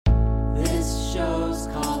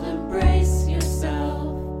It's called Embrace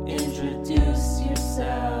Yourself. Introduce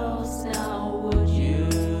yourselves. Now would you?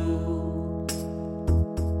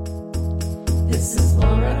 This is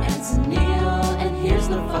Laura and Sunil, and here's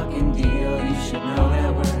the fucking deal. You should know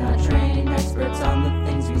that we're not trained experts on the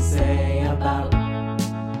things we say about. Am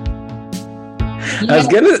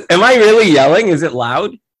I really yelling? Is it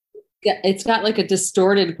loud? Yeah, it's got like a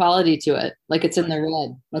distorted quality to it, like it's in the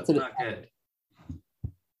red. That's what not good.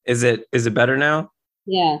 Is it better now?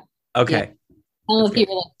 Yeah. Okay. Yeah. I don't know if you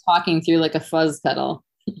were like talking through like a fuzz pedal.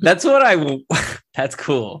 That's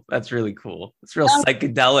cool. That's really cool. It's a real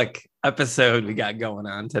psychedelic episode we got going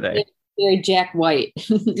on today. Very Jack White.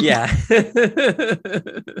 Yeah.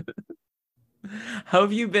 How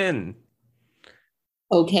have you been?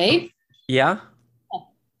 Okay. Yeah.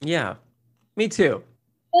 Yeah. Me too.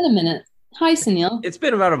 Been a minute. Hi, Sunil. It's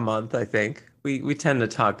been about a month, I think. We tend to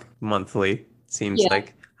talk monthly, seems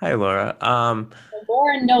like. Hi, Laura.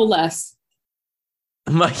 More and no less.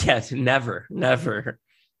 Never. I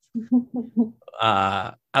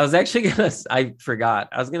forgot.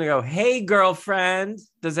 I was gonna go, hey, girlfriend.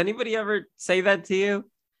 Does anybody ever say that to you?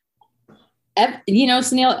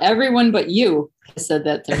 Sunil, everyone but you said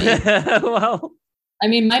that to me. Well, I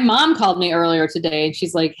mean, my mom called me earlier today and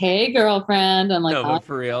she's like, hey, girlfriend. I'm like, no, but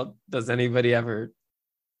for real, does anybody ever?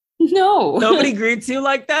 No. Nobody greets you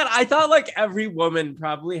like that? I thought like every woman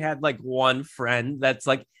probably had like one friend that's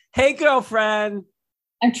like, hey, girlfriend.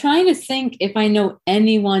 I'm trying to think if I know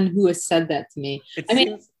anyone who has said that to me. It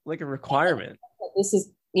seems like a requirement. This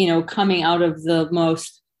is, coming out of the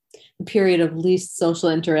period of least social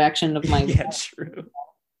interaction of my life. True.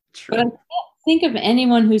 But I can't think of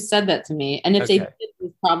anyone who said that to me. And if they did, it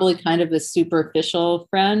was probably kind of a superficial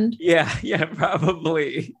friend. Yeah,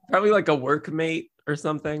 probably like a workmate or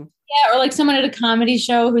something. Yeah, or like someone at a comedy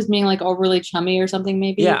show who's being like overly chummy or something,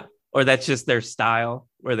 maybe. Yeah, or that's just their style,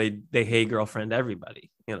 where they hey girlfriend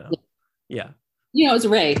everybody, Yeah. It was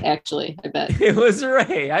Ray, actually, I bet. It was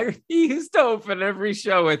Ray. He used to open every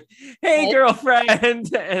show with, hey,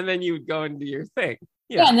 girlfriend, and then you would go and do your thing.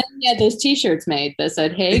 Yeah, and then he had those T-shirts made that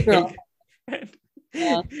said, hey, girlfriend.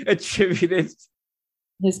 Attributed.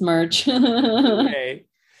 His merch. Okay.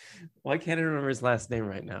 Well, I can't remember his last name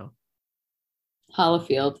right now.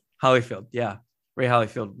 Hollifield, yeah. Ray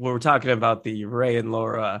Hollifield. We're talking about the Ray and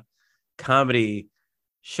Laura comedy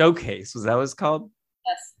showcase. Was that what it's called?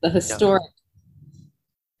 Yes, the historic. Yeah.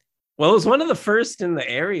 Well, it was one of the first in the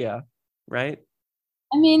area, right?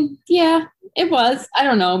 I mean, yeah, it was. I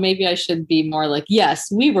don't know. Maybe I should be more like,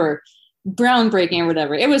 yes, we were groundbreaking or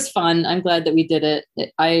whatever. It was fun. I'm glad that we did it.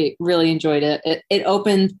 I really enjoyed it. It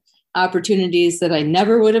opened opportunities that I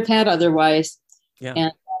never would have had otherwise. Yeah.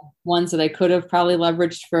 And ones that I could have probably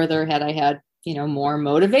leveraged further had I had, more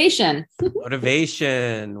motivation.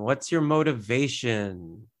 Motivation. What's your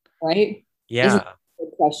motivation? Right? Yeah.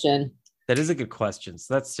 Good question. That is a good question.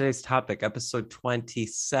 So that's today's topic, episode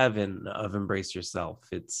 27 of Embrace Yourself.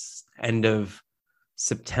 It's end of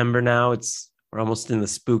September now. We're almost in the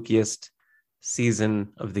spookiest season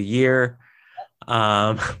of the year.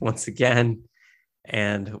 Once again,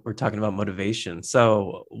 and we're talking about motivation.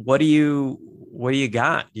 So what do you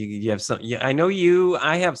got? You have some,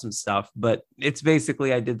 I have some stuff, but it's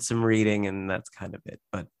basically, I did some reading and that's kind of it,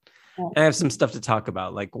 but I have some stuff to talk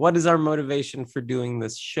about. Like, what is our motivation for doing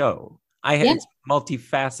this show? It's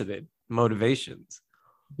multifaceted motivations.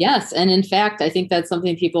 Yes. And in fact, I think that's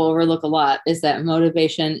something people overlook a lot, is that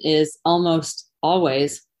motivation is almost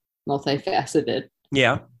always multifaceted.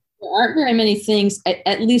 Yeah. There aren't very many things,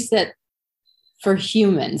 at least that for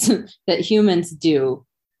humans, that humans do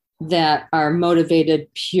that are motivated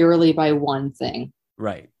purely by one thing.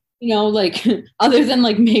 Right. Like other than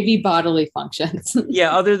like maybe bodily functions.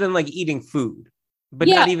 Yeah. Other than like eating food, but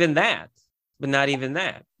not even that. Not even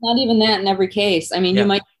that in every case. I mean, you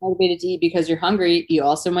might be motivated to eat because you're hungry. You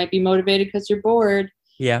also might be motivated because you're bored.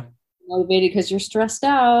 Yeah. Motivated because you're stressed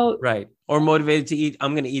out. Right. Or motivated to eat.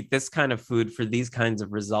 I'm going to eat this kind of food for these kinds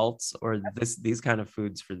of results, or these kind of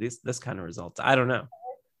foods for this kind of results. I don't know.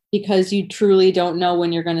 Because you truly don't know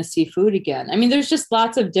when you're going to see food again. I mean, there's just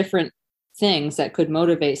lots of different things that could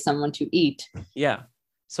motivate someone to eat. Yeah.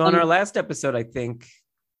 So on our last episode, I think,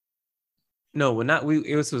 no,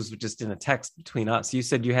 it was just in a text between us. You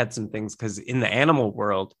said you had some things because in the animal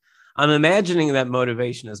world, I'm imagining that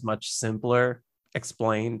motivation is much simpler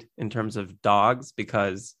explained in terms of dogs,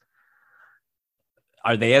 because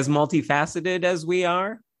are they as multifaceted as we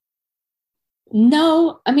are?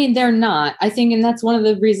 No, I mean, they're not. I think, and that's one of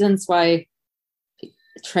the reasons why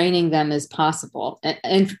training them is possible.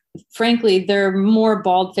 And frankly, they're more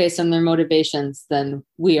bald-faced in their motivations than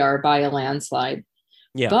we are by a landslide.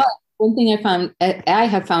 Yeah. But One thing I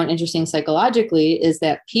have found interesting psychologically is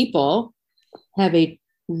that people have a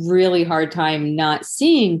really hard time not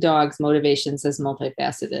seeing dogs' motivations as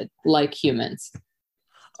multifaceted, like humans.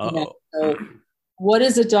 Oh, So what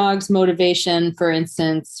is a dog's motivation, for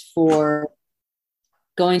instance, for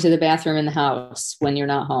going to the bathroom in the house when you're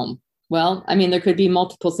not home? Well, I mean, there could be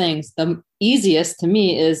multiple things. The easiest to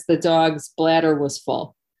me is the dog's bladder was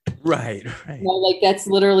full. right. You know, like that's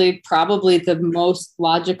literally probably the most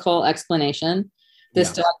logical explanation. This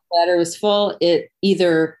Yeah. dog's bladder was full. It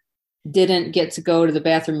either didn't get to go to the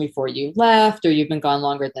bathroom before you left, or you've been gone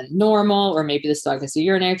longer than normal, or maybe this dog has a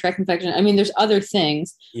urinary tract infection. I mean, there's other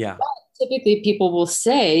things. Yeah. Typically, people will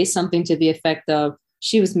say something to the effect of,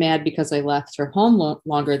 she was mad because I left her home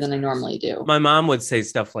longer than I normally do. My mom would say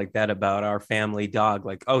stuff like that about our family dog,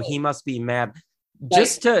 like, oh, he must be mad. Right.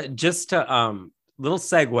 Just to little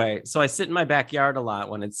segue. So I sit in my backyard a lot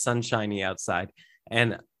when it's sunshiny outside,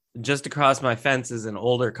 and just across my fence is an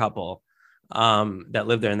older couple that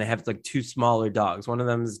live there, and they have like two smaller dogs. One of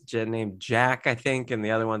them is named Jack, I think, and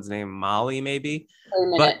the other one's named Molly, maybe. Wait a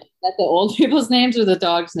minute. But- Is that the old people's names or the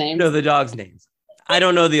dogs' names? No, the dogs' names. I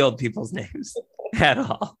don't know the old people's names at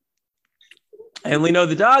all. I only know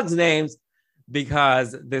the dogs' names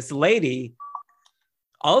because this lady,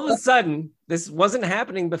 all of a sudden, this wasn't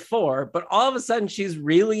happening before, but all of a sudden she's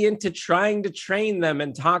really into trying to train them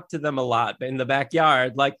and talk to them a lot in the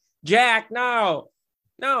backyard. Like, Jack, no,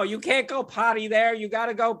 you can't go potty there. You got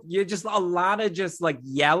to go. You're just a lot of just like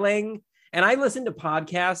yelling. And I listen to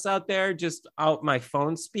podcasts out there, just out my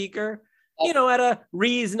phone speaker, you know, at a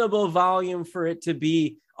reasonable volume for it to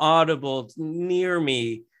be audible near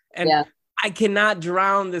me. And Yeah. I cannot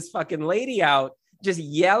drown this fucking lady out just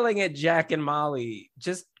yelling at Jack and Molly,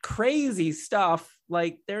 just crazy stuff.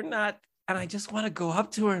 Like, they're not, and I just want to go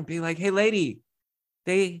up to her and be like, hey, lady,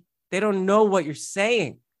 they don't know what you're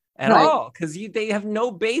saying at Right. all, because they have no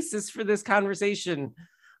basis for this conversation.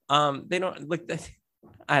 They don't like that.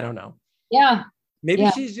 I don't know. Yeah. Maybe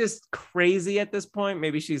Yeah. she's just crazy at this point.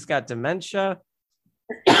 Maybe she's got dementia.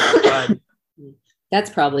 But That's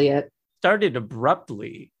probably it. started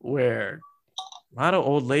abruptly, where a lot of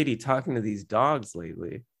old lady talking to these dogs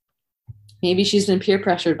lately. Maybe she's been peer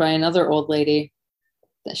pressured by another old lady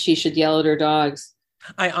that she should yell at her dogs.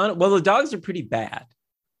 Well, the dogs are pretty bad.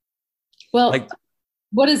 Well, Like,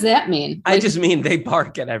 what does that mean? I Like, just mean they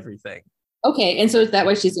bark at everything. okay. And so is that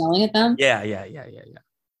why she's yelling at them? Yeah.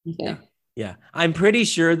 Okay. Yeah. I'm pretty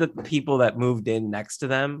sure that the people that moved in next to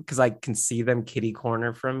them, because I can see them kitty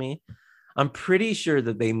corner from me, I'm pretty sure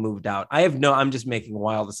that they moved out. I'm just making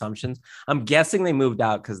wild assumptions. I'm guessing they moved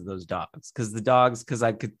out because of those dogs. Because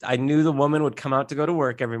I knew the woman would come out to go to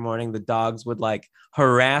work every morning. The dogs would like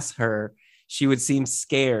harass her. She would seem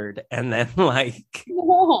scared. And then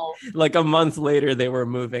No. like a month later, they were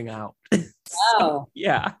moving out. Wow.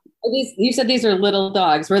 Yeah. You said these are little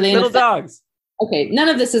dogs. Were they in Little a fa- dogs. Okay. None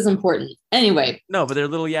of this is important. Anyway, No, but they're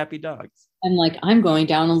little yappy dogs. I'm going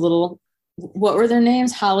down a little. What were their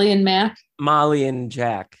names? Holly and Mac. Molly and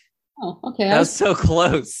Jack. Oh, okay. That was so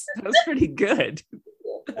close. That was pretty good.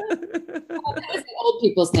 That was the old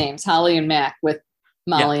people's names, Holly and Mac, with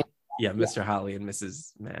Molly Yeah, Mr. Holly and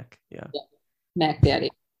Mrs. Mac. Yeah. and Mac Daddy.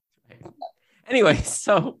 Anyway,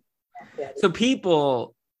 so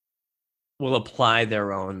people will apply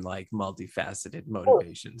their own like multifaceted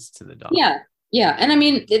motivations to the dog. Yeah. Yeah. And I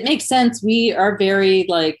mean, it makes sense. We are very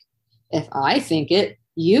like, if I think it,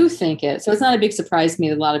 you think it. So it's not a big surprise to me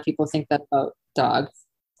that a lot of people think that about dogs.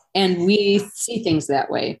 And we see things that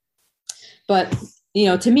way. But, you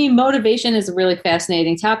know, to me, motivation is a really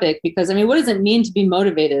fascinating topic because, I mean, what does it mean to be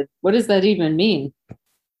motivated? What does that even mean?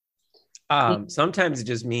 Sometimes it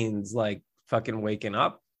just means like fucking waking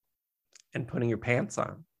up and putting your pants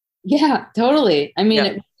on. Yeah, totally. I mean,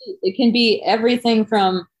 Yeah. it can be everything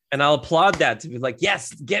from, And I'll applaud that, to be like,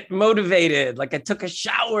 yes, get motivated. Like I took a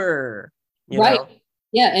shower. You right. know?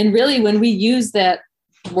 Yeah. And really, when we use that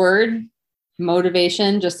word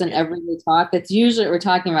motivation just in everyday talk, that's usually what we're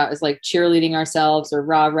talking about is like cheerleading ourselves or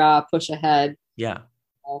rah, rah, push ahead. Yeah.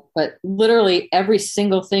 But literally every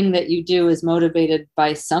single thing that you do is motivated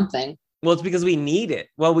by something. Well, it's because we need it.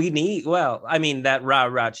 I mean, that rah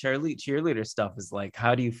cheerleader stuff is like,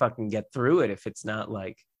 how do you fucking get through it if it's not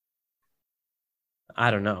like,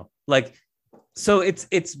 I don't know. Like, so it's,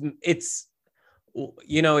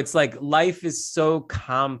 you know, it's like life is so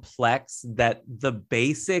complex that the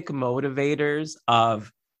basic motivators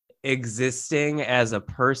of existing as a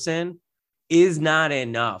person is not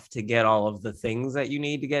enough to get all of the things that you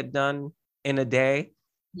need to get done in a day.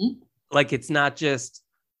 Mhm. Like, it's not just,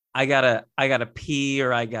 I gotta pee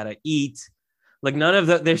or I gotta eat, Like none of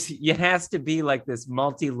the it has to be like this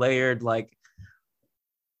multi-layered, like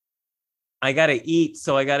I gotta eat,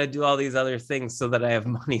 so I gotta do all these other things so that I have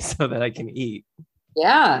money so that I can eat.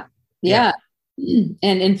 Yeah. Yeah. And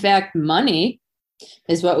in fact, money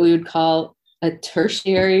is what we would call a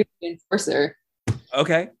tertiary reinforcer.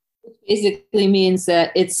 Okay. Which basically means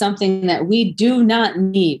that it's something that we do not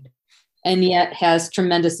need and yet has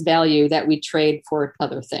tremendous value that we trade for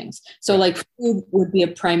other things. So like food would be a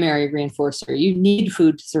primary reinforcer. You need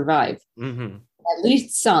food to survive. Mm-hmm. At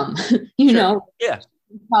least some, you know. Yeah.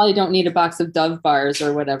 You probably don't need a box of Dove bars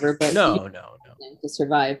or whatever, but no. To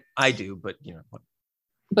survive. I do, but you know.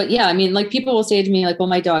 But yeah, I mean, like people will say to me, like, well,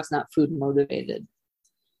 my dog's not food motivated,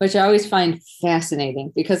 which I always find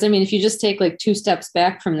fascinating because I mean, if you just take like 2 steps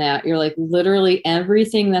back from that, you're like literally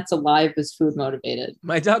everything that's alive is food motivated.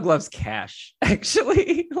 My dog loves cash,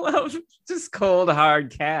 actually. Loves just cold,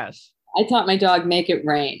 hard cash. I taught my dog make it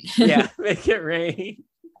rain. Yeah, make it rain.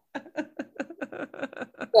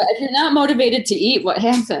 But if you're not motivated to eat, what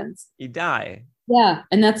happens? You die. Yeah.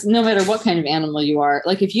 And that's no matter what kind of animal you are.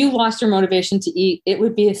 Like if you lost your motivation to eat, it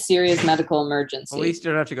would be a serious medical emergency. At least you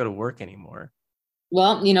don't have to go to work anymore.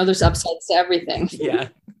 Well, you know, there's upsides to everything. Yeah.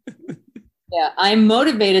 Yeah. I'm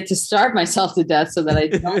motivated to starve myself to death so that I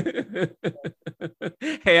don't.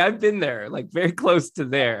 Hey, I've been there, like very close to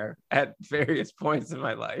there at various points in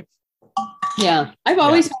my life. Yeah. I've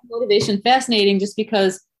always found motivation fascinating just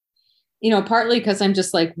because, you know, partly because I'm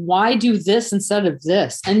just like, why do this instead of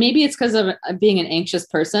this? And maybe it's because of being an anxious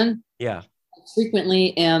person. Yeah. I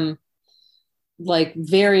frequently am like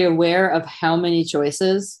very aware of how many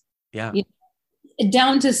choices. Yeah. You know,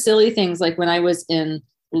 down to silly things like when I was in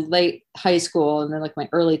late high school and then like my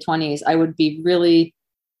early 20s, I would be really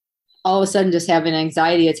all of a sudden just have an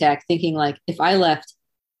anxiety attack thinking like, if I left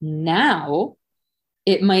now,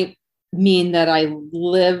 it might mean that I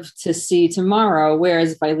live to see tomorrow.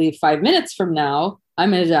 Whereas if I leave 5 minutes from now,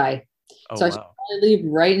 I'm going to die. Oh, so I should probably leave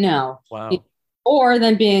right now. Wow. Or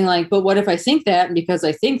then being like, but what if I think that? And because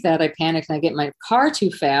I think that, I panic and I get my car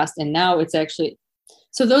too fast. And now it's actually,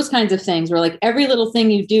 so those kinds of things where like every little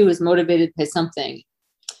thing you do is motivated by something,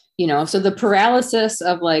 you know? So the paralysis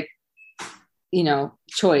of like, you know,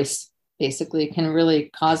 choice basically can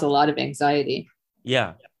really cause a lot of anxiety.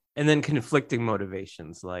 Yeah. And then conflicting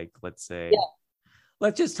motivations, like let's say,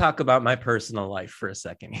 let's just talk about my personal life for a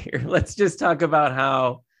second here. Let's just talk about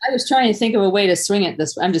how I was trying to think of a way to swing it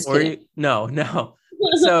this way. I'm just kidding. No.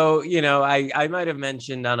 So, you know, I might have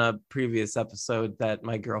mentioned on a previous episode that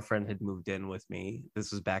my girlfriend had moved in with me.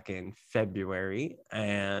 This was back in February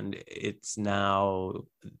and it's now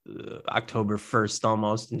October 1st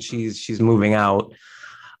almost. And she's moving out.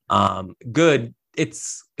 Good.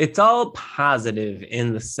 It's all positive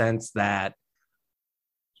in the sense that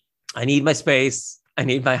I need my space. I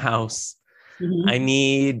need my house. Mm-hmm. I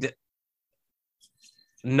need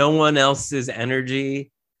no one else's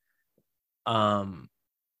energy to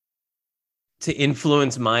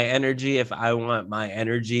influence my energy if I want my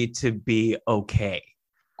energy to be okay.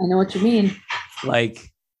 I know what you mean.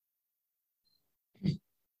 Like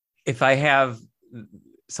if I have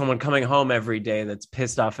someone coming home every day that's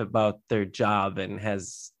pissed off about their job and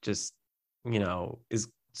has just, you know, is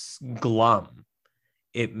glum,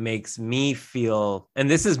 it makes me feel, and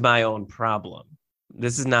this is my own problem.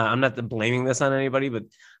 This is not, I'm not blaming this on anybody, but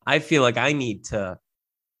I feel like I need to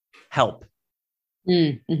help.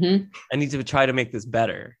 Mm-hmm. I need to try to make this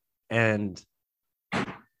better. And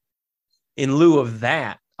in lieu of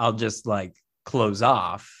that, I'll just like close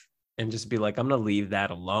off and just be like, I'm going to leave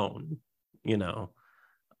that alone, you know?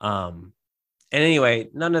 And anyway,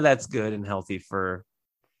 none of that's good and healthy for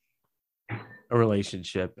a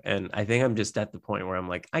relationship. And I think I'm just at the point where I'm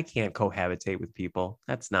like, I can't cohabitate with people.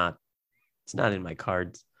 It's not in my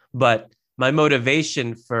cards. But my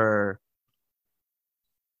motivation for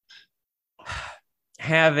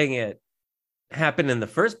having it happen in the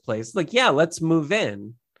first place, like, yeah, let's move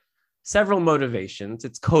in. Several motivations.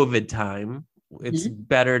 It's COVID time. It's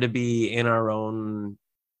better to be in our own,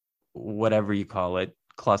 whatever you call it,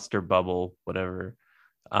 cluster bubble, whatever.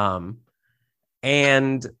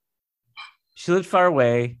 And she lived far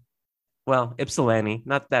away. Well, Ypsilanti,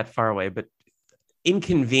 not that far away, but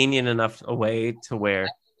inconvenient enough away to where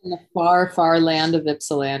in the far, far land of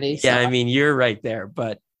Ypsilanti. So. Yeah, I mean, you're right there.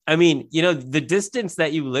 But I mean, you know, the distance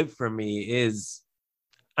that you live from me is,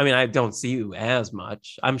 I mean, I don't see you as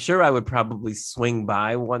much. I'm sure I would probably swing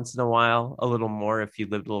by once in a while, a little more if you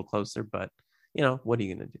lived a little closer. But, you know, what are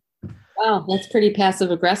you going to do? Wow, that's pretty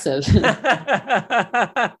passive aggressive.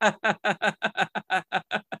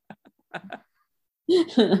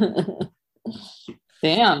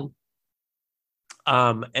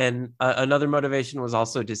 And another motivation was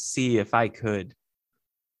also to see if I could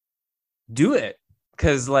do it,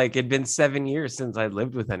 because like it'd been 7 years since I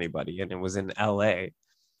lived with anybody, and it was in LA,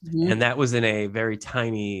 and that was in a very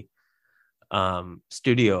tiny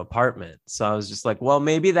studio apartment. So I was just like, well,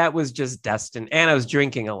 maybe that was just destined. And I was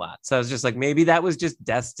drinking a lot, so I was just like, maybe that was just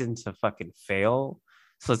destined to fucking fail,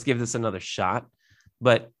 so let's give this another shot.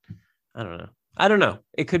 But I don't know,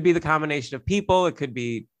 it could be the combination of people, it could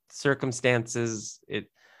be circumstances,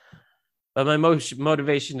 but my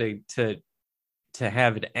motivation to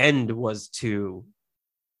have it end was to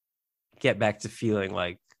get back to feeling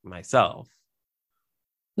like myself,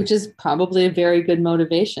 which is probably a very good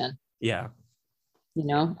motivation. Yeah.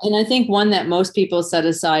 And I think one that most people set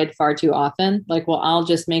aside far too often, like, well, I'll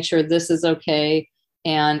just make sure this is okay.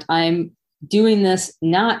 And I'm doing this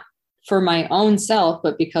not for my own self,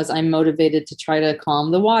 but because I'm motivated to try to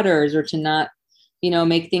calm the waters, or to not,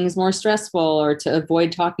 make things more stressful, or to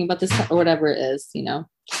avoid talking about this, or whatever it is,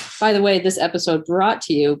 By the way, this episode brought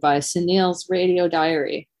to you by Sunil's Radio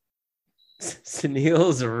Diary.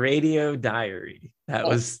 Sunil's Radio Diary.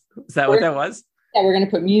 Is that what that was? Yeah, we're going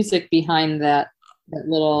to put music behind that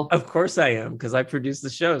little. Of course I am, because I produce the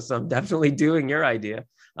show, so I'm definitely doing your idea.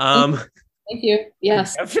 Thank you.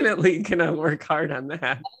 Yes. I'm definitely going to work hard on that.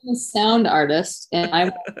 I'm a sound artist, and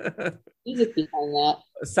I'm music behind that.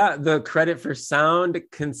 The credit for sound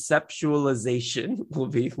conceptualization will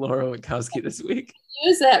be Laura Witkowski this week.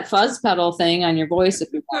 Use that fuzz pedal thing on your voice if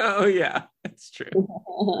you want. Oh yeah, that's true.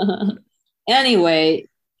 Anyway,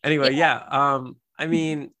 yeah. I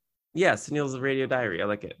mean, yeah, Sunil's Radio Diary. I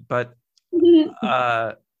like it, but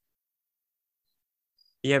yeah,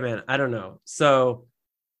 man, I don't know. So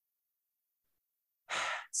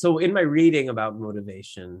in my reading about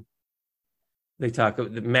motivation, they talk.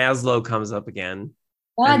 Maslow comes up again,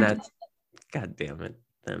 and that's God damn it,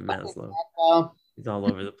 that Maslow. He's all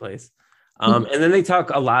over the place. And then they talk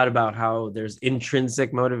a lot about how there's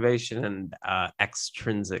intrinsic motivation and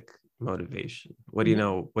extrinsic motivation. What do you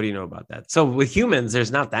know? What do you know about that? So with humans,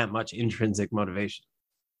 there's not that much intrinsic motivation,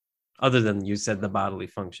 other than you said the bodily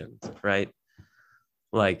functions, right?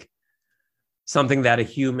 Like something that a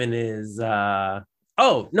human is.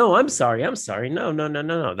 Oh no, I'm sorry.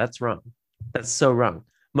 No. That's wrong. That's so wrong.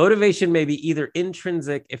 Motivation may be either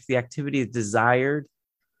intrinsic if the activity is desired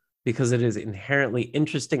because it is inherently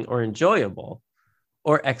interesting or enjoyable,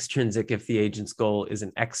 or extrinsic if the agent's goal is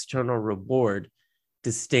an external reward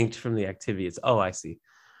distinct from the activity. Oh, I see.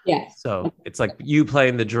 Yeah. So it's like you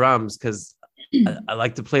playing the drums because I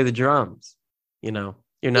like to play the drums. You're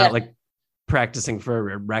not like practicing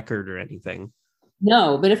for a record or anything.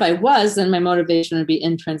 No, but if I was, then my motivation would be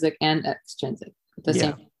intrinsic and extrinsic.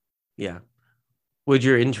 Same. Yeah. Would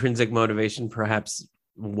your intrinsic motivation perhaps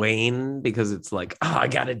wane because it's like, oh, I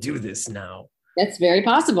got to do this now? That's very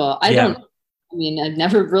possible. I've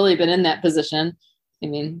never really been in that position.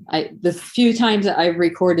 The few times that I've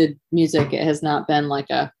recorded music, it has not been like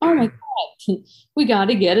oh my God, we got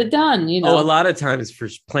to get it done. A lot of times for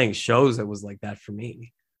playing shows, it was like that for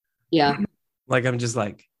me. Yeah. Like, I'm just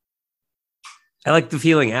like, I like the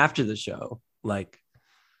feeling after the show, like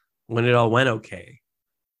when it all went okay.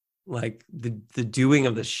 Like the doing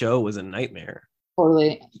of the show was a nightmare.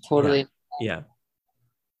 Totally. Yeah.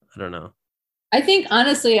 I don't know. I think,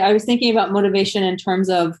 honestly, I was thinking about motivation in terms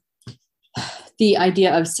of the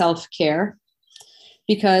idea of self-care,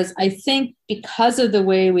 because I think because of the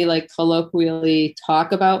way we like colloquially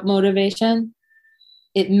talk about motivation,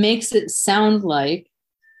 it makes it sound like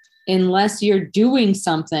unless you're doing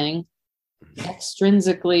something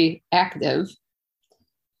extrinsically active,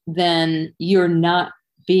 then you're not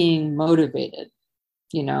being motivated,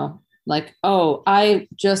 like, oh, I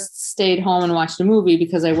just stayed home and watched a movie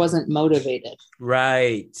because I wasn't motivated.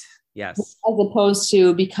 Right. Yes. As opposed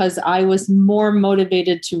to because I was more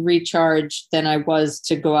motivated to recharge than I was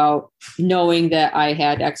to go out knowing that I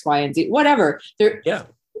had X, Y, and Z, whatever. There are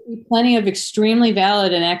plenty of extremely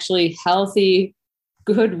valid and actually healthy,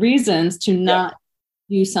 good reasons to not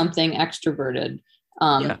do something extroverted.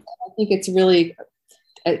 I think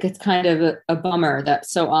it's kind of a bummer that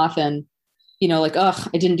so often, like, oh,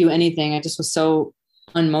 I didn't do anything. I just was so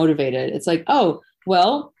unmotivated. It's like, oh,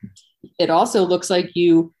 well, it also looks like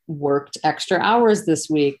you worked extra hours this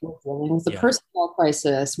week, dealing with a personal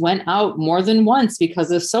crisis, went out more than once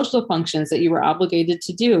because of social functions that you were obligated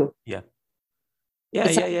to do. Yeah.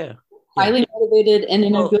 Highly motivated and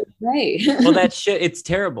in a good way. Well, that shit, it's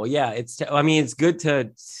terrible. Yeah. It's good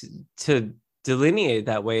to delineate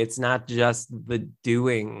that way. It's not just the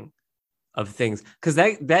doing of things, because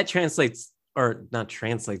that translates, or not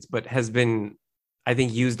translates, but has been, I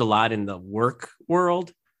think, used a lot in the work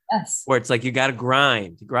world. Yes. where it's like you got to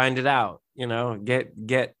grind it out,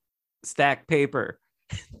 get stack paper,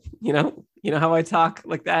 you know how I talk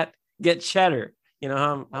like that, get cheddar,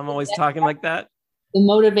 how I'm always talking like that. The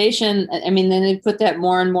motivation, I mean, then they put that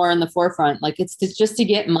more and more in the forefront. Like just to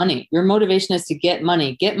get money. Your motivation is to get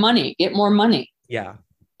money, get more money. Yeah.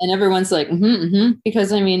 And everyone's like,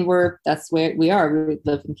 because I mean, that's where we are. We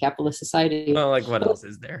live in capitalist society. Well, like what else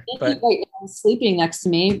is there? But right now, sleeping next to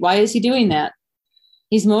me. Why is he doing that?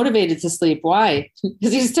 He's motivated to sleep. Why?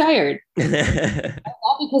 Because he's tired. Not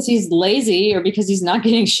because he's lazy or because he's not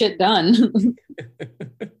getting shit done.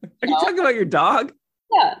 Are you talking about your dog?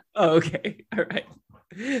 Yeah. Oh, okay. All right.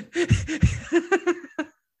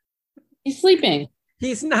 He's sleeping.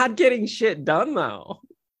 He's not getting shit done though.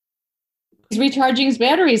 He's recharging his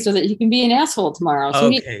batteries so that he can be an asshole tomorrow. So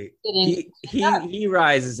okay. He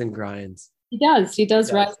rises and grinds. He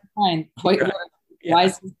does rise and grind. Quite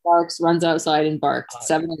rises, barks, runs outside and barks.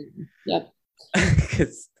 7 a.m. Yep. Yeah,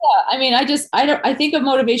 I mean, I think of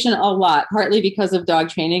motivation a lot, partly because of dog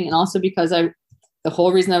training, and also because the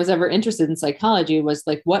whole reason I was ever interested in psychology was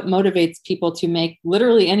like what motivates people to make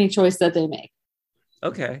literally any choice that they make.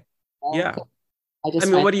 Okay. Yeah. I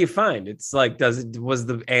mean, what do you find? It's like, was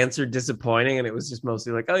the answer disappointing? And it was just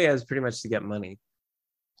mostly like, oh yeah, it's pretty much to get money.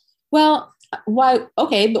 Well, why?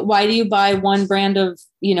 Okay. But why do you buy one brand of,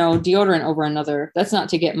 deodorant over another? That's not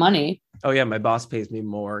to get money. Oh yeah. My boss pays me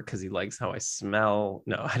more because he likes how I smell.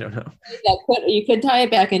 No, I don't know. You could tie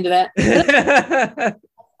it back into that.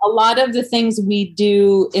 A lot of the things we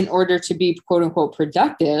do in order to be quote unquote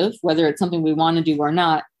productive, whether it's something we want to do or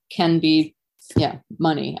not, can be,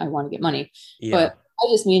 money. I want to get money. Yeah. But I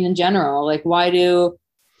just mean in general, like why do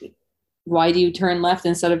you turn left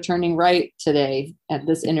instead of turning right today at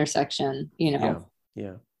this intersection? Yeah.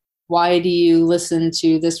 Why do you listen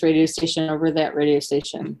to this radio station over that radio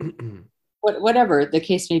station? Whatever the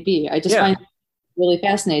case may be. I just find it really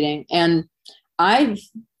fascinating. And I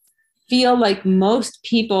feel like most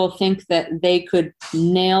people think that they could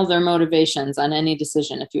nail their motivations on any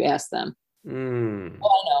decision if you ask them. Oh, I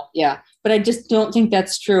know. Yeah. But I just don't think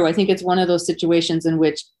that's true. I think it's one of those situations in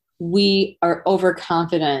which we are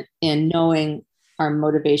overconfident in knowing our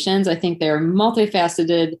motivations. I think they're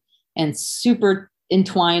multifaceted and super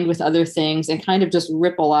entwined with other things and kind of just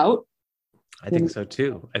ripple out. I think so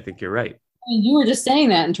too. I think you're right. I mean, you were just saying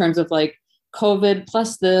that in terms of like COVID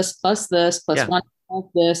plus this, plus one, plus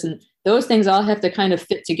this, and those things all have to kind of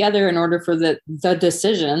fit together in order for the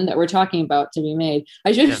decision that we're talking about to be made.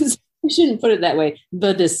 I shouldn't put it that way.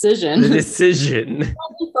 The decision. Don't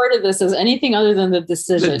refer to this as anything other than the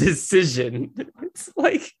decision. The decision. It's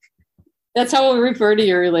like that's how we'll refer to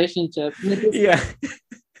your relationship. Yeah.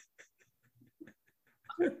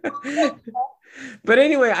 But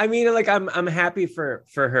anyway, I mean, like I'm happy for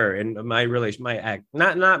her and my relation, my ex,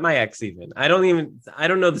 not my ex even. I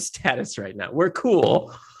don't know the status right now. We're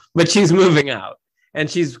cool, but she's moving out and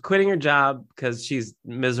she's quitting her job because she's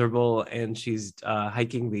miserable and she's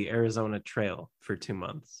hiking the Arizona Trail for 2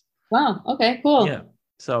 months. Wow. Okay, cool. Yeah.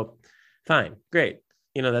 So fine. Great.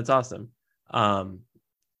 That's awesome.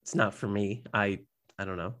 It's not for me. I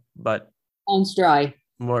don't know, but sounds dry.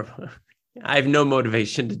 More. I have no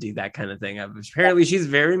motivation to do that kind of thing. Apparently she's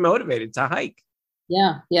very motivated to hike.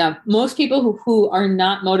 Yeah. Most people who are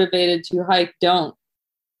not motivated to hike don't.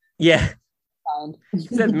 Yeah.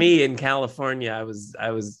 Except me in California, I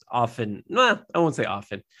was often, well, I won't say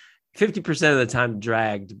often, 50% of the time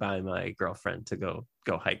dragged by my girlfriend to go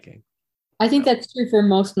hiking. I think that's true for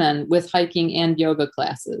most men with hiking and yoga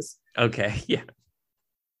classes. Okay. Yeah.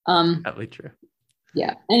 Probably true.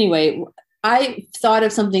 Yeah. Anyway, I thought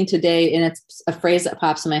of something today, and it's a phrase that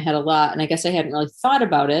pops in my head a lot. And I guess I hadn't really thought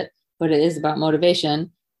about it, but it is about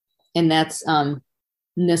motivation. And that's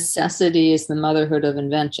necessity is the motherhood of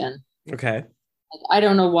invention. Okay. I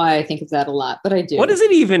don't know why I think of that a lot, but I do. What does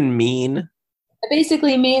it even mean? It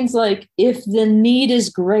basically means like, if the need is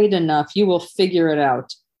great enough, you will figure it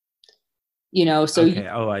out. So okay.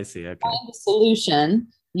 I see. Okay. Find a solution.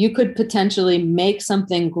 You could potentially make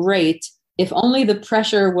something great if only the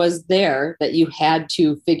pressure was there that you had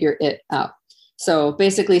to figure it out. So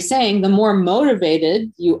basically saying the more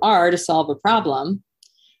motivated you are to solve a problem,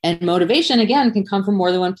 and motivation, again, can come from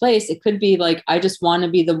more than one place. It could be like, I just want to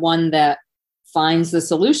be the one that finds the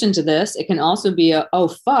solution to this. It can also be oh,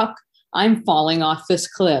 fuck, I'm falling off this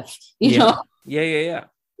cliff. You know? Yeah. It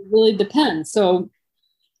really depends. So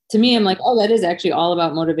to me, I'm like, oh, that is actually all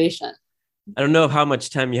about motivation. I don't know how much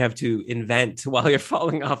time you have to invent while you're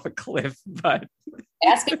falling off a cliff, but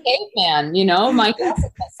ask a caveman, my guess is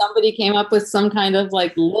that somebody came up with some kind of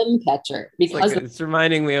like limb catcher because it's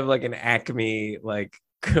reminding me of like an Acme like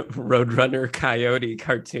Roadrunner Coyote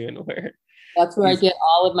cartoon where That's where I get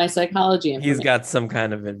all of my psychology he's information. got some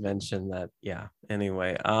kind of invention that, yeah.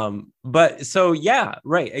 Anyway, but so yeah,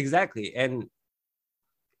 right, exactly. And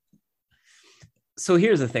so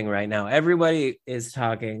here's the thing right now. Everybody is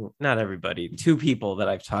talking, not everybody, two people that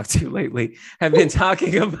I've talked to lately have been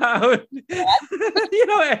talking about,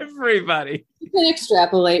 everybody You can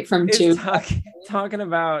extrapolate from is two. talking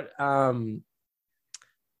about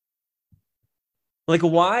like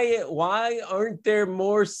why aren't there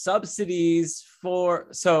more subsidies for,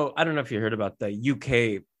 so I don't know if you heard about the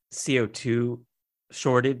UK CO2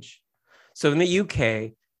 shortage. So in the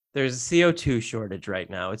UK, there's a CO2 shortage right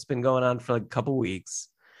now. It's been going on for like a couple weeks,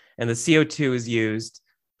 and the CO2 is used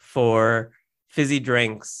for fizzy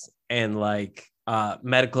drinks and like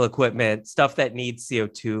medical equipment, stuff that needs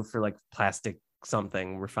CO2 for like plastic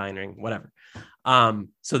something, refining, whatever.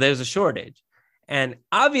 So there's a shortage. And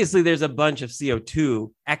obviously there's a bunch of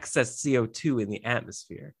CO2, excess CO2 in the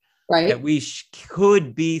atmosphere, Right. that we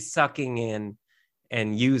could be sucking in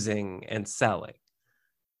and using and selling.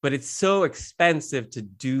 But it's so expensive to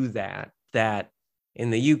do that in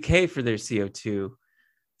the UK for their CO2,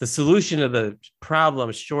 the solution to the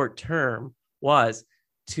problem short term was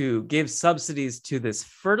to give subsidies to this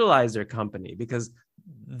fertilizer company, because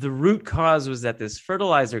the root cause was that this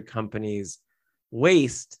fertilizer company's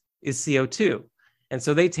waste is CO2. And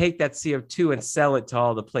so they take that CO2 and sell it to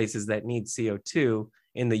all the places that need CO2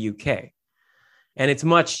 in the UK. And it's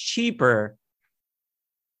much cheaper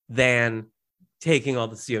than taking all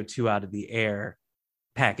the CO2 out of the air,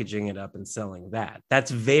 packaging it up and selling that.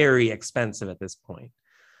 That's very expensive at this point.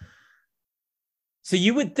 So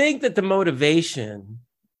you would think that the motivation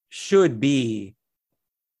should be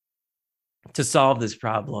to solve this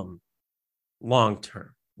problem long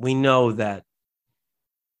term. We know that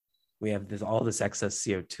we have all this excess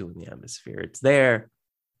CO2 in the atmosphere. It's there.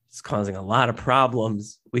 It's causing a lot of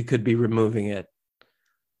problems. We could be removing it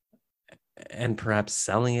and perhaps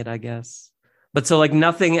selling it, I guess. But so like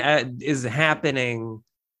nothing is happening.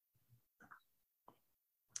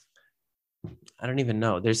 I don't even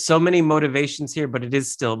know. There's so many motivations here, but it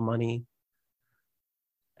is still money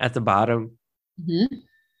at the bottom. Mm-hmm.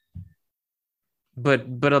 But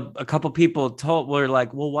a couple people were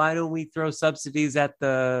like, well, why don't we throw subsidies at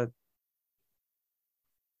the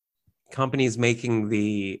companies making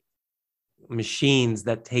the machines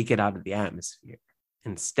that take it out of the atmosphere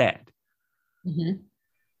instead? Mm-hmm.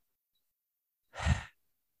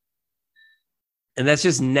 And that's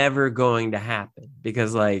just never going to happen,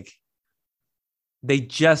 because like they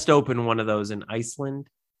just opened one of those in Iceland,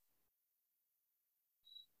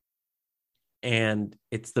 and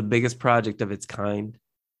it's the biggest project of its kind.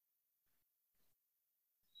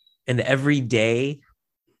 And every day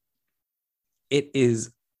it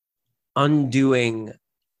is undoing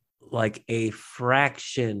like a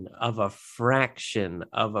fraction of a fraction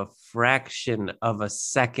of a fraction of a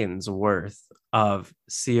second's worth of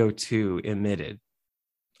CO2 emitted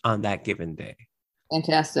on that given day.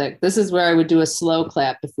 Fantastic. This is where I would do a slow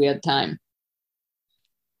clap if we had time.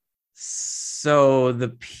 So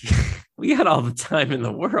we got all the time in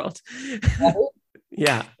the world.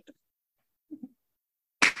 Yeah.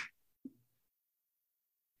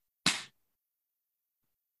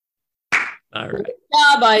 All right. Great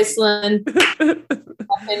job, Iceland.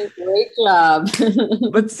 Great job.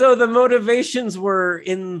 But so the motivations were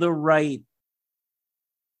in the right,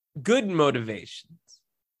 good motivations.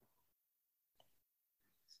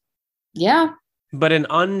 Yeah. But an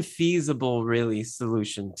unfeasible, really,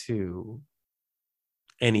 solution to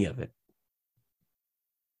any of it.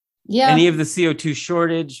 Yeah. Any of the CO2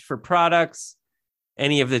 shortage for products,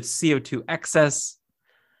 any of the CO2 excess.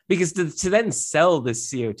 Because to then sell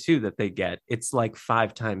this CO2 that they get, it's like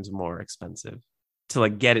 5 times more expensive to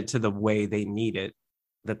like get it to the way they need it,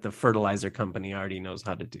 that the fertilizer company already knows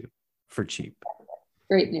how to do for cheap.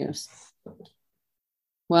 Great news.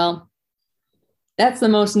 Well, that's the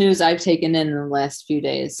most news I've taken in the last few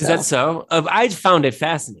days. Is that so? I found it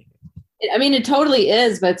fascinating. I mean, it totally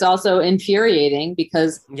is, but it's also infuriating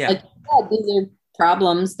because like you said, these are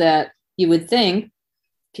problems that you would think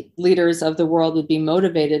leaders of the world would be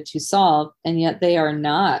motivated to solve, and yet they are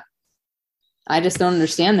not. I just don't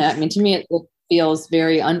understand that. I mean, to me, it feels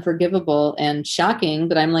very unforgivable and shocking,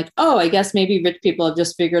 but I'm like, oh, I guess maybe rich people have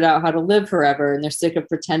just figured out how to live forever and they're sick of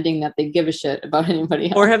pretending that they give a shit about anybody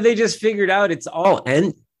else. Or have they just figured out it's all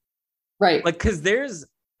end? Right. Like, because there's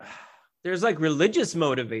like religious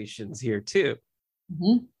motivations here too.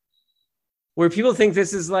 Mm-hmm. Where people think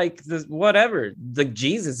this is like this, whatever, like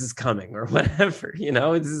Jesus is coming or whatever,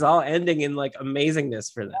 this is all ending in like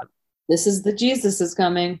amazingness for them. This is the Jesus is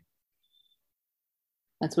coming.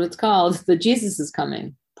 That's what it's called. The Jesus is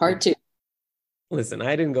Coming, part 2. Listen,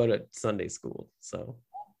 I didn't go to Sunday school, so.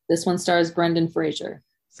 This one stars Brendan Fraser.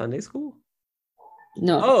 Sunday school?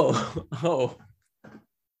 No. Oh.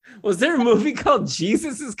 Was there a movie called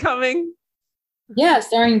Jesus is Coming? Yeah,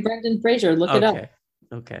 starring Brendan Fraser. Look it up.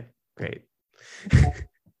 Okay, great.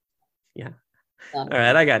 Yeah. All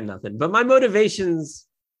right, I got nothing. But my motivations,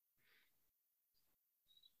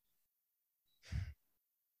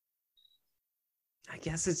 I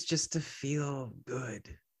guess it's just to feel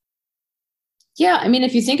good. Yeah, I mean,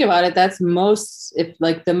 if you think about it, that's the most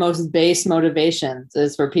base motivations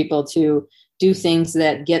is for people to do things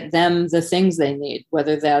that get them the things they need,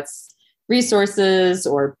 whether that's resources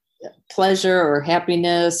or pleasure or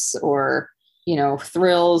happiness or,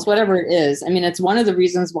 thrills, whatever it is. I mean, it's one of the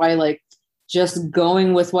reasons why, just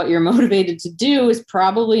going with what you're motivated to do is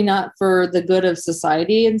probably not for the good of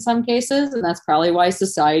society in some cases. And that's probably why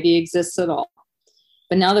society exists at all.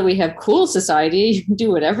 But now that we have cool society, you can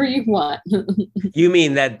do whatever you want. You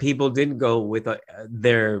mean that people didn't go with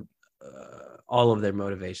their all of their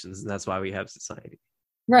motivations, and that's why we have society.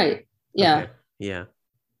 Right. Yeah. Okay.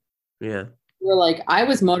 Yeah. We're like, I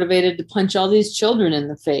was motivated to punch all these children in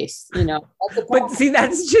the face. But see,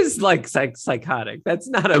 that's just like psychotic. That's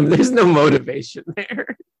not there's no motivation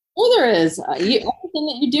there. Well, there is. Everything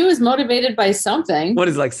that you do is motivated by something. What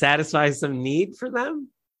is satisfy some need for them?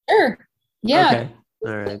 Sure. Yeah. Okay.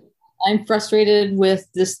 All right. I'm frustrated with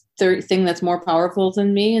this thing that's more powerful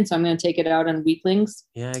than me, and so I'm going to take it out on weaklings.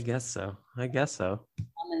 Yeah, I guess so.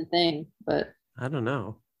 Common thing, but I don't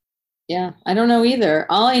know. Yeah, I don't know either.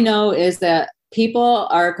 All I know is that people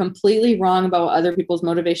are completely wrong about what other people's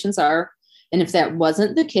motivations are, and if that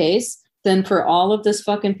wasn't the case, then for all of this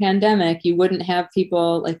fucking pandemic, you wouldn't have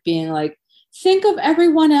people being like, think of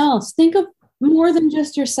everyone else, think of more than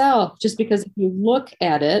just yourself. Just because if you look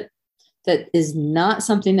at it, that is not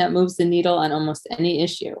something that moves the needle on almost any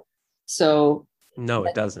issue. So no,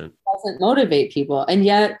 it doesn't. It doesn't motivate people. And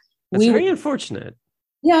yet it's very unfortunate.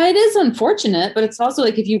 Yeah, it is unfortunate, but it's also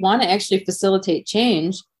if you want to actually facilitate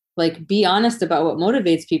change, be honest about what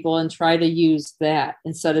motivates people and try to use that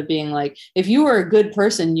instead of being if you were a good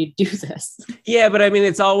person, you'd do this. Yeah, but I mean,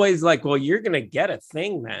 it's always well, you're going to get a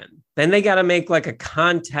thing then. Then they got to make a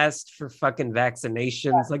contest for fucking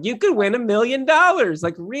vaccinations. Yeah. You could win $1 million.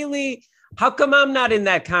 Really? How come I'm not in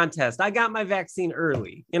that contest? I got my vaccine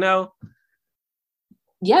early,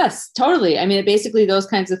 Yes, totally. I mean, basically those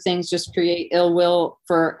kinds of things just create ill will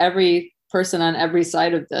for every person on every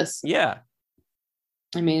side of this. Yeah.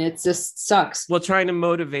 I mean, it just sucks. Well, trying to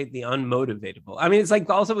motivate the unmotivatable. I mean, it's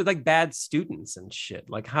also with bad students and shit.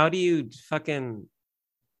 How do you fucking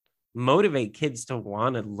motivate kids to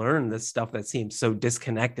want to learn this stuff that seems so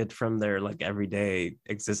disconnected from their everyday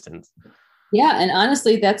existence? Yeah. And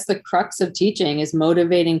honestly, that's the crux of teaching is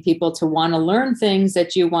motivating people to want to learn things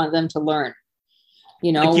that you want them to learn.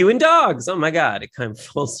 You and dogs. Oh my God. It kind of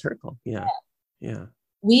full circle. Yeah.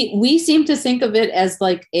 We seem to think of it as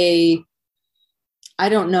a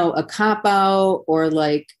cop out or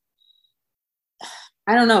I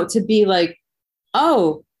don't know, to be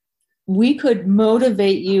oh, we could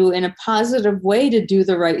motivate you in a positive way to do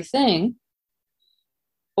the right thing.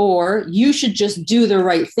 Or you should just do the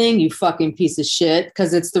right thing, you fucking piece of shit,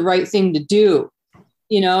 because it's the right thing to do.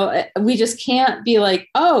 We just can't be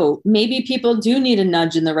oh, maybe people do need a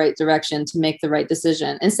nudge in the right direction to make the right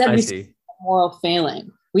decision. Instead, we see moral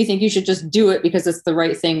failing. We think you should just do it because it's the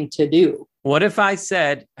right thing to do. What if I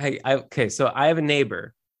said, hey, so I have a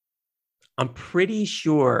neighbor. I'm pretty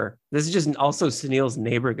sure this is just also Sunil's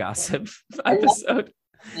neighbor gossip episode.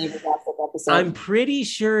 I'm pretty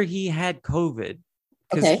sure he had COVID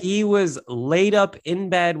because he was laid up in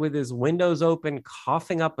bed with his windows open,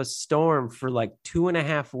 coughing up a storm for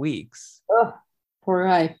 2.5 weeks. Oh, poor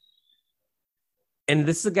guy. And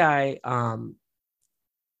this is a guy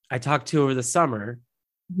I talked to over the summer.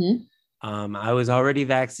 Mm-hmm. I was already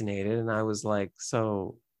vaccinated, and I was and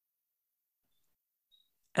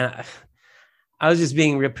I was just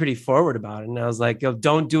being pretty forward about it. And I was like, yo,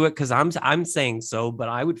 don't do it because I'm saying so, but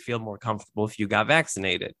I would feel more comfortable if you got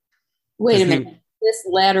vaccinated. Wait a minute. This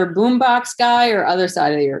ladder boombox guy or other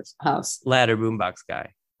side of your house? Ladder boombox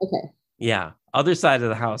guy. Okay. Yeah. Other side of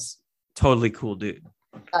the house. Totally cool dude.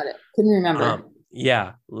 Got it. Couldn't remember.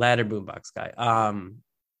 Yeah. Ladder boombox guy.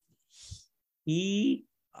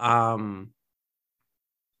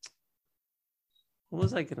 What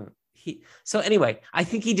was I gonna so anyway, I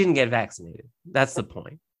think he didn't get vaccinated. That's the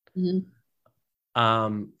point.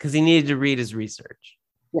 Mm-hmm. Because he needed to read his research.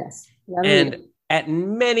 Yes. And at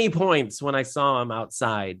many points when I saw him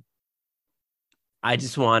outside, I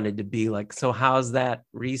just wanted to be so how's that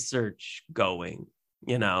research going?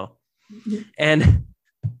 you know? And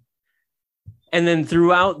then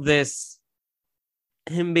throughout this,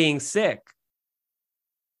 him being sick,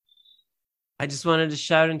 I just wanted to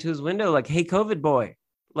shout into his window, like, hey, COVID boy,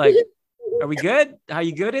 like, are we good? Are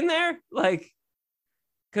you good in there? Like,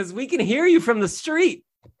 because we can hear you from the street.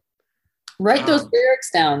 Write those lyrics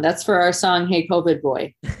down. That's for our song, Hey, COVID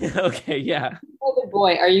Boy. Okay, yeah. COVID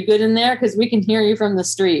boy, are you good in there? Because we can hear you from the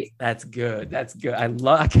street. That's good. That's good.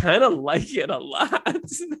 I kind of like it a lot. Write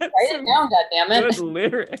it down, goddammit. Good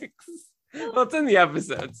lyrics. Well, it's in the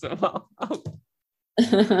episode, so I'll...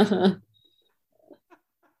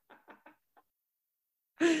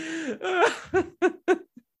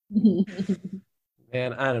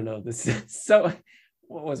 Man, I don't know. This is so.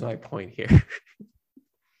 What was my point here?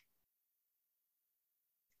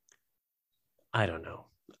 I don't know.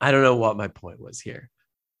 I don't know what my point was here,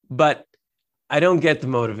 but I don't get the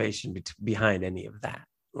motivation behind any of that.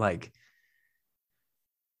 Like,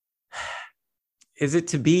 is it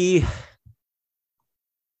to be?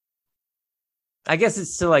 I guess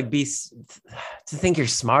it's to like to think you're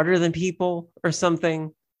smarter than people or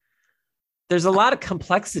something. There's a lot of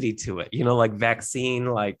complexity to it, you know, like vaccine,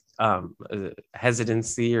 like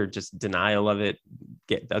hesitancy or just denial of it,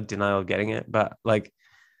 denial of getting it. But like,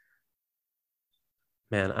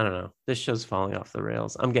 man, I don't know. This show's falling off the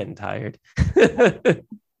rails. I'm getting tired. The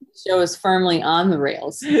show is firmly on the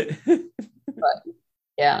rails. But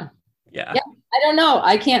yeah. I don't know.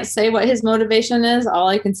 I can't say what his motivation is. All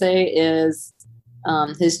I can say is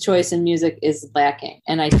his choice in music is lacking.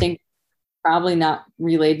 And I think probably not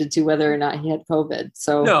related to whether or not he had COVID.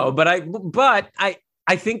 So no, but I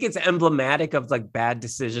think it's emblematic of like bad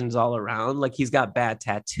decisions all around. Like he's got bad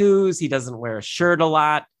tattoos. He doesn't wear a shirt a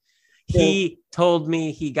lot. He told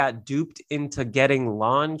me he got duped into getting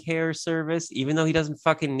lawn care service, even though he doesn't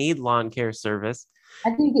fucking need lawn care service. How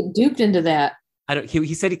did he get duped into that?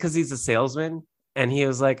 He said because he's a salesman, and he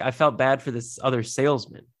was like, I felt bad for this other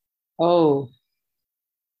salesman. Oh,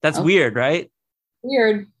 that's weird, right?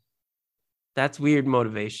 Weird. That's weird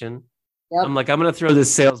motivation. Yep. I'm like, I'm going to throw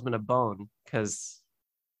this salesman a bone because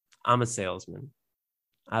I'm a salesman.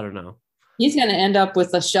 I don't know. He's going to end up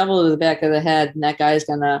with a shovel to the back of the head, and that guy's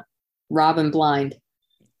going to rob him blind.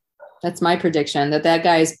 That's my prediction, that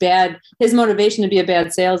guy is bad. His motivation to be a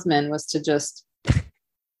bad salesman was to just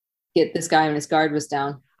get this guy when his guard was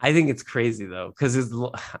down. I think it's crazy, though, because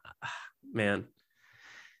man.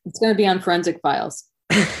 It's going to be on Forensic Files.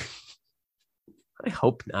 I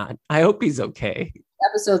hope not. I hope he's okay. The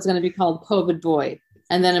episode's going to be called COVID Boy.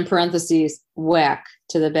 And then in parentheses, whack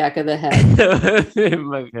to the back of the head. It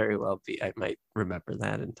might very well be. I might remember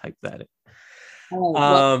that and type that in.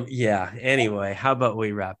 Yeah. Anyway, how about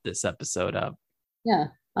we wrap this episode up? Yeah.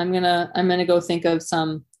 I'm gonna go think of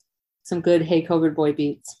some good Hey COVID Boy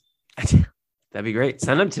beats. That'd be great.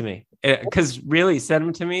 Send them to me. Because really, send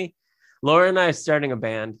them to me. Laura and I are starting a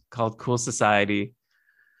band called Cool Society.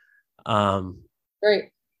 Great.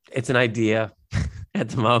 It's an idea at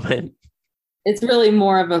the moment. It's really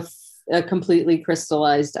more of a completely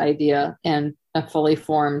crystallized idea and a fully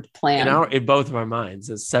formed plan. In both of our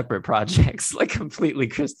minds as separate projects, like completely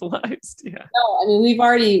crystallized. Yeah. No, I mean,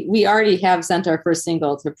 we already have sent our first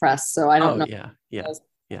single to press, so I don't know. Yeah.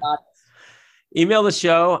 Email the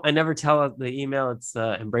show. I never tell the email. It's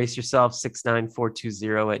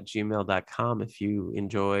embraceyourself69420@gmail.com. If you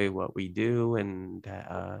enjoy what we do and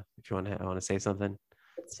if you want to say something,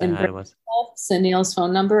 say hi to us. Sunil's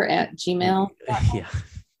phone number at Gmail. Yeah.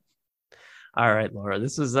 All right, Laura.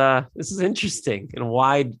 This is interesting and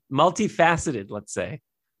wide, multifaceted. Let's say.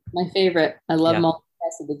 My favorite. I love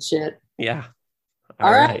multifaceted shit. Yeah.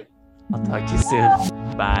 All right. I'll talk to you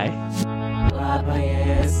soon. Bye.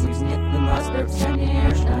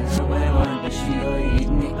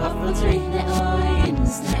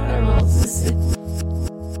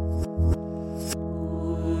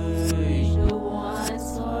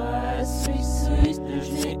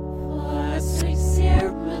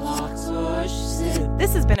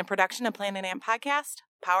 This has been a production of Planet Amp Podcast,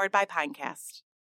 powered by Pinecast.